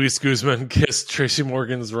 Luis Guzman kissed Tracy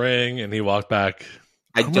Morgan's ring, and he walked back.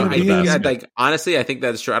 Honestly, I think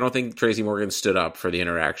that's true. I don't think Tracy Morgan stood up for the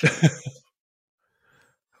interaction. I'm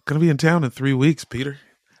gonna be in town in 3 weeks, Peter.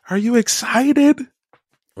 Are you excited?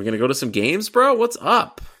 We're gonna go to some games, bro. What's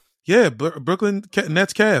up? Yeah, Brooklyn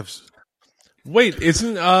Nets Cavs. Wait,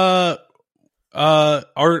 isn't am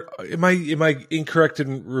I incorrect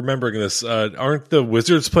in remembering this? Aren't the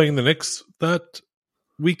Wizards playing the Knicks that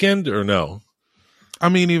weekend or no? I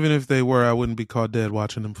mean, even if they were, I wouldn't be caught dead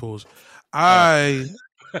watching them fools. I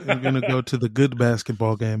am going to go to the good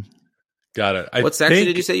basketball game. Got it. What section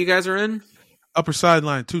did you say you guys are in? Upper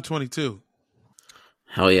sideline, 222.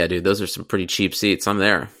 Hell yeah, dude. Those are some pretty cheap seats. I'm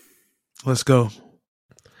there. Let's go.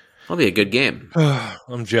 That'll be a good game.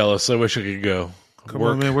 I'm jealous. I wish I could go. Come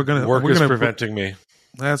on, man. We're gonna preventing me.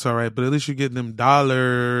 That's all right, but at least you're getting them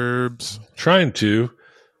dollars. Trying to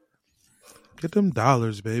get them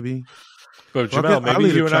dollars, baby. But Jamel,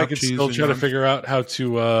 maybe you and I could still try to figure out how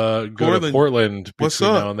to go to Portland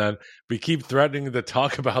between now and then. We keep threatening to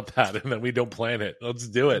talk about that, and then we don't plan it. Let's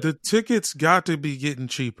do it. The tickets got to be getting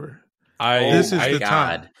cheaper. This is the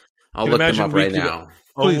time. I'll look them up right now.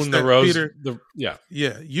 Please, the Rose. Peter, yeah.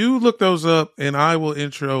 You look those up, and I will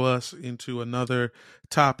intro us into another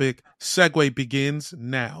topic. Segue begins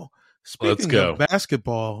now. Speaking of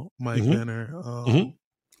basketball, Mike Benner,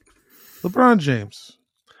 LeBron James.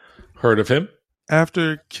 Heard of him?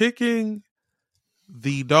 After kicking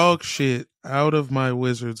the dog shit out of my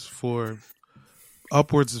Wizards for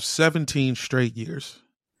upwards of 17 straight years,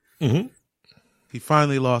 he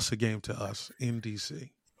finally lost a game to us in DC.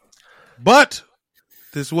 But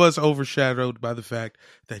this was overshadowed by the fact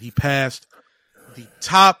that he passed the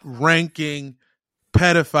top-ranking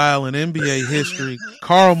pedophile in NBA history,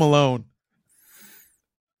 Karl Malone,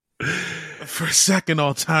 for second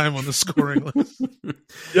all time on the scoring list.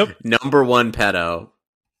 Yep. Number one pedo.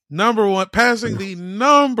 Number one, passing the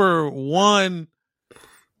number one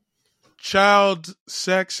child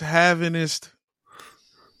sex havingest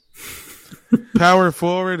power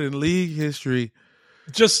forward in league history.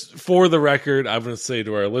 Just for the record, I'm going to say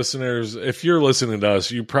to our listeners, if you're listening to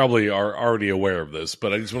us, you probably are already aware of this,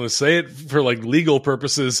 but I just want to say it for like legal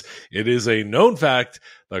purposes. It is a known fact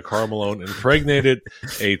that Karl Malone impregnated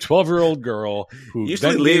a 12-year-old girl who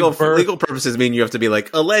usually legal purposes mean you have to be like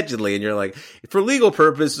allegedly, and you're like, for legal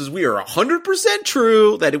purposes, we are 100%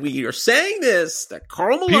 true that we are saying this, that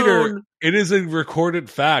Karl Malone. Peter, it is a recorded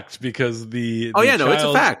fact because the it's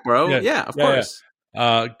a fact, bro. Yeah, of course.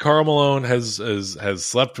 Karl Malone has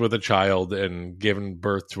slept with a child and given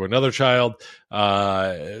birth to another child.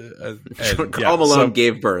 Karl Malone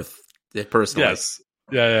gave birth personally. Yes.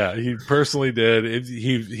 Yeah, he personally did.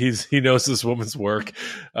 He knows this woman's work.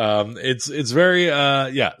 It's very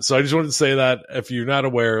So I just wanted to say that if you're not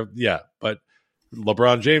aware, but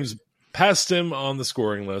LeBron James passed him on the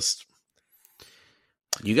scoring list.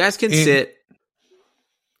 You guys can sit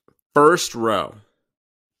first row.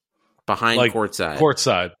 Behind courtside.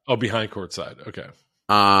 Courtside. Oh, behind courtside. Okay.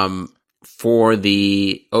 For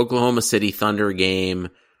the Oklahoma City Thunder game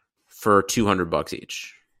for $200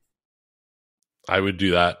 each. I would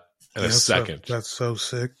do that in a second. That's so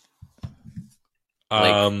sick.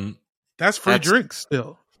 That's free drinks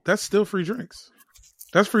still. That's still free drinks.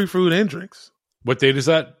 That's free food and drinks. What date is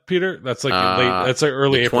that, Peter? That's like late. That's like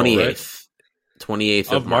early April, 28th. Right?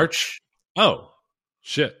 28th of March. Oh,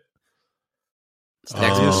 shit. It's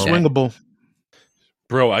swingable.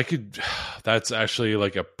 Bro, I could. That's actually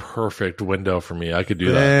like a perfect window for me. I could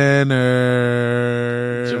do that.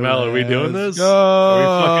 Jamel, are we doing this? Go. Are we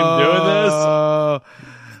fucking doing this?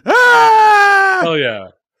 Hell yeah.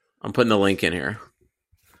 I'm putting a link in here.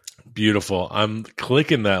 Beautiful. I'm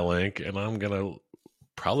clicking that link and I'm going to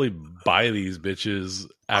probably buy these bitches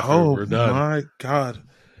after we're done. Oh my God.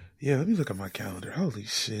 Yeah, let me look at my calendar. Holy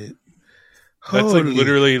shit. That's like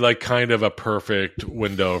literally like kind of a perfect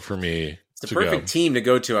window for me. It's the perfect team to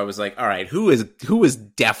go to. I was like, all right, who is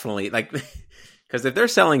definitely like, because if they're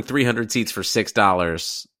selling 300 seats for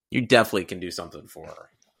 $6, you definitely can do something for her.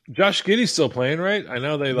 Josh Giddey's still playing, right? I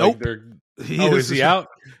know they is he out?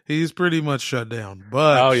 He's pretty much shut down.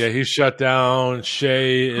 But he's shut down.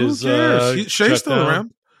 Shea is Shay's still down.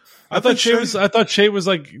 Around. I thought Shea was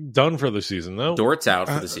like done for the season, though. Dort's out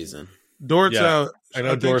for the season. Dort's out. I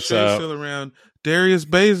know Dort's Shay's out. Still around. Darius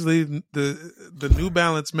Baisley, the New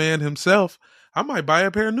Balance man himself. I might buy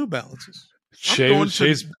a pair of New Balances.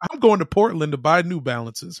 I'm going to Portland to buy New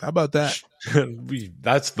Balances. How about that?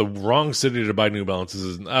 That's the wrong city to buy New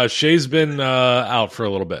Balances. Shea's been out for a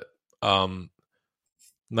little bit.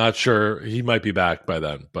 Not sure. He might be back by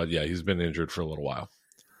then, but yeah, he's been injured for a little while.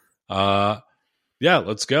 Yeah,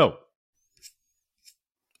 let's go.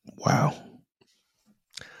 Wow.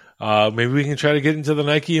 Maybe we can try to get into the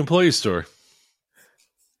Nike employee store.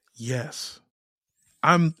 Yes.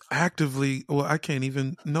 I'm actively, I can't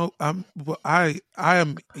even know. I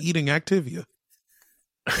am eating Activia.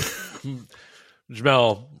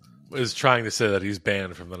 Jamel is trying to say that he's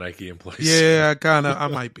banned from the Nike employees. Yeah, I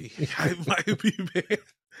might be. I might be banned.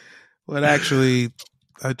 But actually,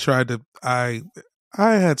 I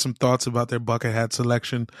had some thoughts about their bucket hat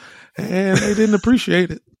selection, and they didn't appreciate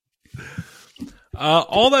it.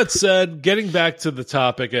 All that said, getting back to the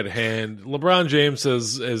topic at hand, LeBron James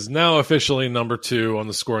is now officially number 2 on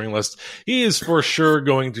the scoring list. He is for sure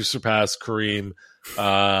going to surpass Kareem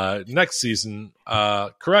next season.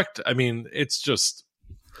 Correct? I mean, it's just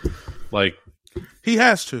like he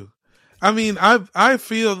has to. I mean, I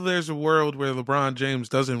feel there's a world where LeBron James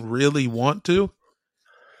doesn't really want to.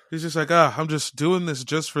 He's just like, I'm just doing this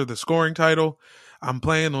just for the scoring title. I'm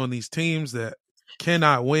playing on these teams that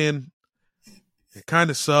cannot win. It kind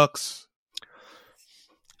of sucks.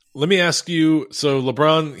 Let me ask you, so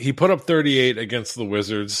LeBron, he put up 38 against the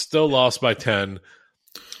Wizards, still lost by 10.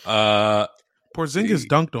 Porzingis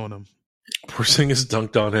dunked on him. Porzingis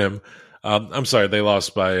dunked on him. I'm sorry, they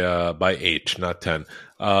lost by 8, not 10.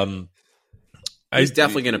 He's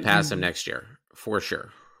definitely going to pass him next year, for sure.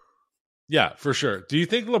 Yeah, for sure. Do you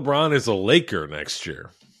think LeBron is a Laker next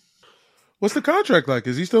year? What's the contract like?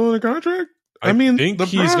 Is he still in a contract? I think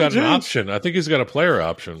he's got an option. I think he's got a player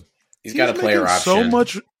option. He's got a player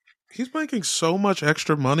option. He's making so much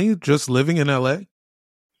extra money just living in LA.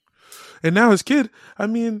 And now his kid, I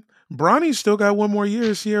mean, Bronny's still got one more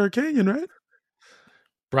year at Sierra Canyon, right?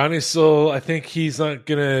 Bronny's still, I think he's not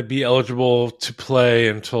going to be eligible to play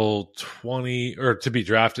until to be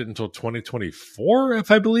drafted until 2024,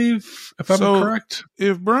 if I'm correct.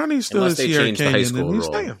 If Bronny's still at Sierra Canyon, then he's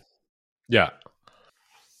staying. Yeah.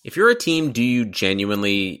 If you're a team, do you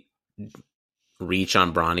genuinely reach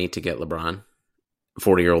on Bronny to get LeBron?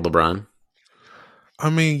 40-year-old LeBron? I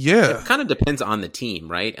mean, yeah. It kind of depends on the team,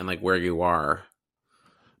 right? And like where you are.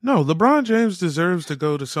 No, LeBron James deserves to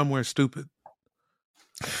go to somewhere stupid.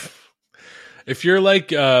 If you're like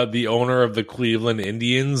the owner of the Cleveland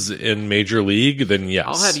Indians in Major League, then yes.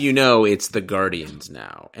 I'll have you know it's the Guardians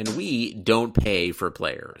now. And we don't pay for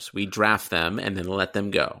players. We draft them and then let them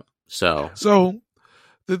go. So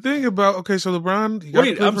the thing about so LeBron.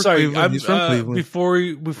 Wait, I'm sorry. He's from Cleveland.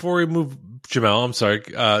 Before we move, Jamel, I'm sorry.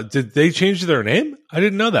 Did they change their name? I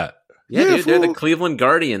didn't know that. Yeah, they're the Cleveland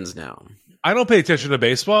Guardians now. I don't pay attention to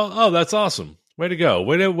baseball. Oh, that's awesome. Way to go.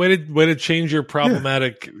 Way to change your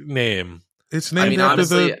problematic name. It's named after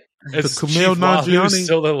the Kumail Nanjiani.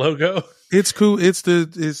 Still the logo. It's cool. It's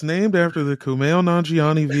named after the Kumail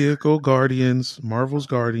Nanjiani vehicle, Guardians, Marvel's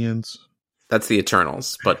Guardians. That's the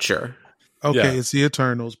Eternals, but sure. Okay, yeah. It's the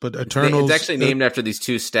Eternals, but Eternals. It's actually named after these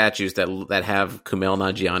two statues that have Kumail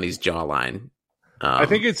Nanjiani's jawline. I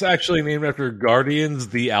think it's actually named after Guardians,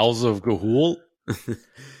 the Owls of Ga'Hoole.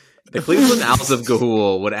 The Cleveland Owls of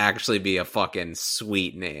Ga'Hoole would actually be a fucking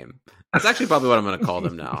sweet name. That's actually probably what I'm going to call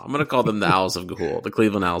them now. I'm going to call them the Owls of Ga'Hoole, the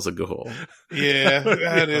Cleveland Owls of Ga'Hoole. Yeah,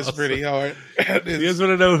 that is awesome. Pretty hard. You guys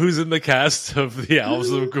want to know who's in the cast of the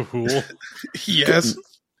Owls of Ga'Hoole? Yes.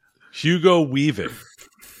 Hugo Weaving,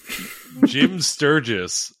 Jim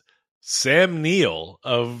Sturgis, Sam Neill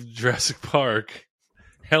of Jurassic Park,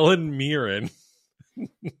 Helen Mirren.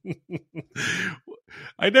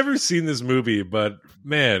 I'd never seen this movie, but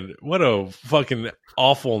man, what a fucking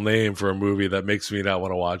awful name for a movie that makes me not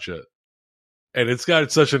want to watch it. And it's got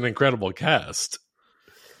such an incredible cast.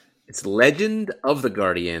 It's Legend of the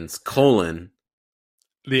Guardians, the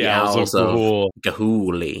Owls of Ga'Hoole.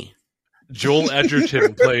 Ga'Hoole. Joel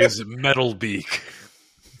Edgerton plays Metalbeak.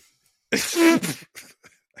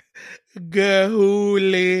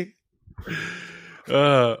 Ga'Hoole.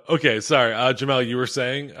 Okay, sorry. Jamel, you were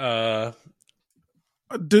saying?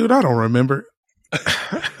 Dude, I don't remember.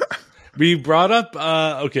 We brought up,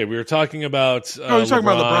 we were talking about you're talking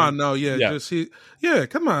about LeBron. No, yeah.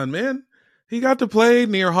 Come on, man. He got to play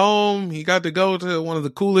near home. He got to go to one of the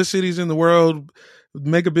coolest cities in the world,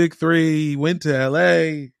 make a big three. He went to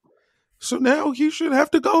LA. So now he should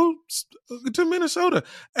have to go to Minnesota.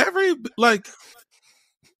 Come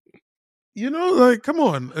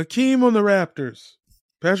on. Akeem on the Raptors.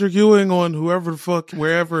 Patrick Ewing on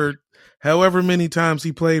however many times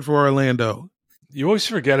he played for Orlando. You always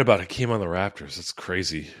forget about Hakeem on the Raptors. It's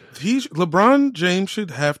crazy. LeBron James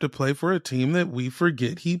should have to play for a team that we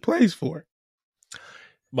forget he plays for.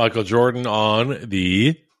 Michael Jordan on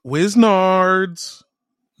the Wiznards.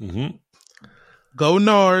 Mm-hmm. Go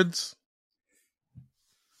Nards.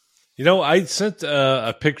 You know, I sent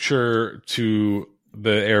a picture to the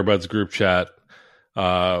Airbuds group chat.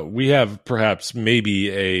 We have perhaps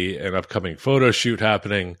maybe an upcoming photo shoot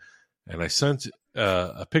happening, and I sent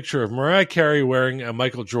a picture of Mariah Carey wearing a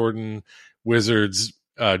Michael Jordan Wizards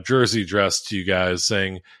jersey dress to you guys,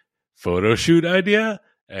 saying photo shoot idea,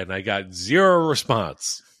 and I got zero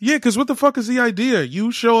response. Yeah, because what the fuck is the idea?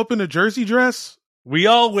 You show up in a jersey dress? We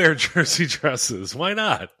all wear jersey dresses. Why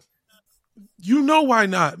not? You know why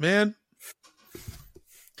not, man.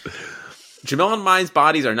 Jamel and mine's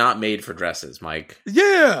bodies are not made for dresses, Mike.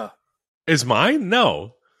 Yeah. Is mine?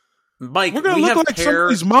 No. Mike, we're going to look like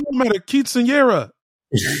somebody's mom at a quinceañera.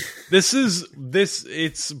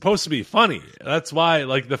 It's supposed to be funny. That's why,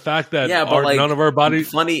 like, the fact that none of our bodies...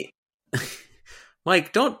 Funny.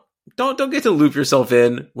 Mike, don't get to loop yourself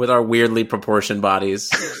in with our weirdly proportioned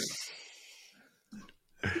bodies.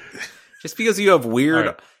 Just because you have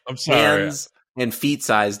weird hands and feet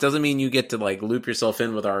size doesn't mean you get to like loop yourself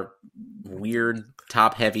in with our weird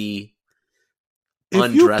top heavy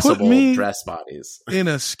undressable dress bodies. In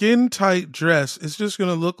a skin tight dress, it's just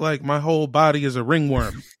going to look like my whole body is a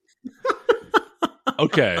ringworm.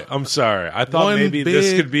 Okay, I'm sorry. I thought maybe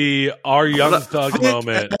this could be our young thug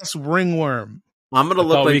moment. That's ringworm. I'm going to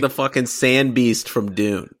look like the fucking sand beast from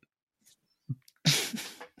Dune.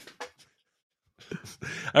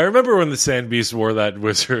 I remember when the Sand Beast wore that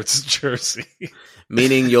Wizards jersey.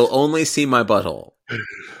 Meaning you'll only see my butthole.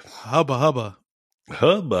 Hubba hubba.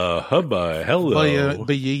 Hubba hubba. Hello.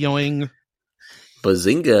 Yoing.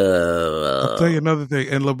 Bazinga. I'll tell you another thing.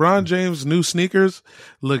 And LeBron James' new sneakers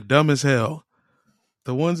look dumb as hell.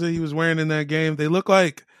 The ones that he was wearing in that game, they look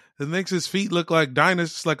like, it makes his feet look like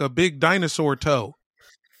like a big dinosaur toe.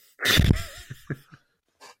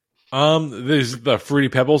 There's the Fruity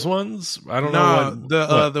Pebbles ones. I don't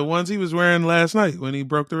know the ones he was wearing last night when he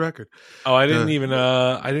broke the record. Oh, I didn't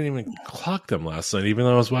even clock them last night, even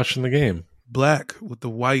though I was watching the game. Black with the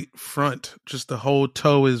white front, just the whole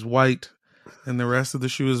toe is white, and the rest of the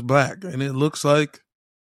shoe is black, and it looks like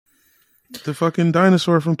the fucking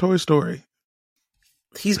dinosaur from Toy Story.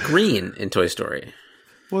 He's green in Toy Story.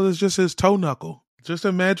 Well, it's just his toe knuckle. Just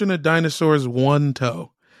imagine a dinosaur's one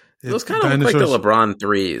toe. Those kind of look like the LeBron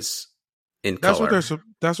threes in color.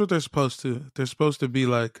 That's what they're supposed to. They're supposed to be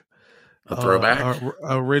like a throwback,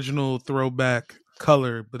 original throwback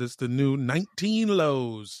color, but it's the new 19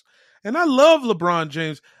 lows. And I love LeBron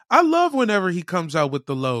James. I love whenever he comes out with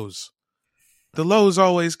the lows. The lows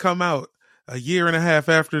always come out a year and a half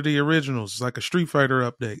after the originals. It's like a Street Fighter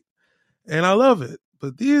update, and I love it.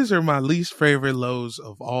 But these are my least favorite lows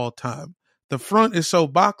of all time. The front is so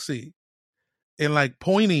boxy and like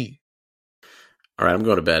pointy. All right, I'm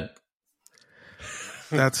going to bed.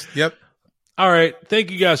 Yep. All right. Thank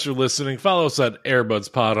you guys for listening. Follow us at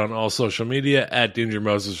Airbuds Pod on all social media, at Danger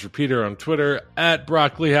Moses Repeater on Twitter, at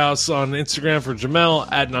Broccoli House on Instagram for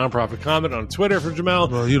Jamel, at Nonprofit Comment on Twitter for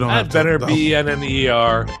Jamel, well, you don't at have Benner,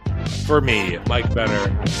 BNNER for me, Mike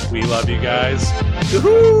Benner. We love you guys.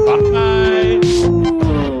 Bye.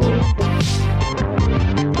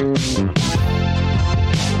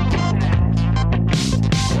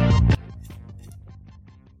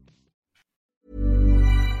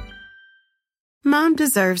 Mom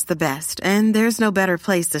deserves the best, and there's no better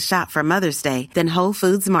place to shop for Mother's Day than Whole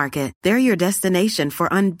Foods Market. They're your destination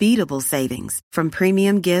for unbeatable savings, from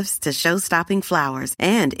premium gifts to show-stopping flowers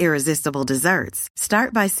and irresistible desserts.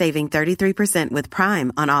 Start by saving 33% with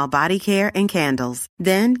Prime on all body care and candles.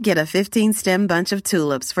 Then get a 15-stem bunch of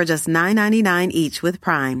tulips for just $9.99 each with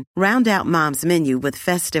Prime. Round out Mom's menu with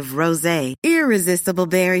festive rosé, irresistible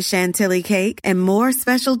berry chantilly cake, and more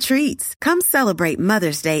special treats. Come celebrate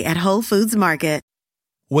Mother's Day at Whole Foods Market.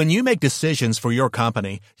 When you make decisions for your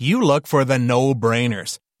company, you look for the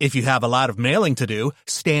no-brainers. If you have a lot of mailing to do,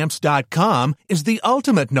 Stamps.com is the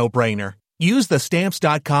ultimate no-brainer. Use the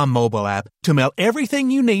Stamps.com mobile app to mail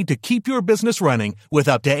everything you need to keep your business running with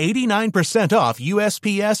up to 89% off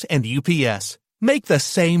USPS and UPS. Make the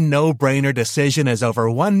same no-brainer decision as over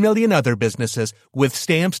 1 million other businesses with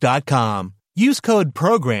Stamps.com. Use code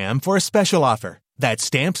PROGRAM for a special offer. That's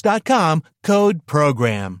Stamps.com, code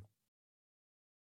PROGRAM.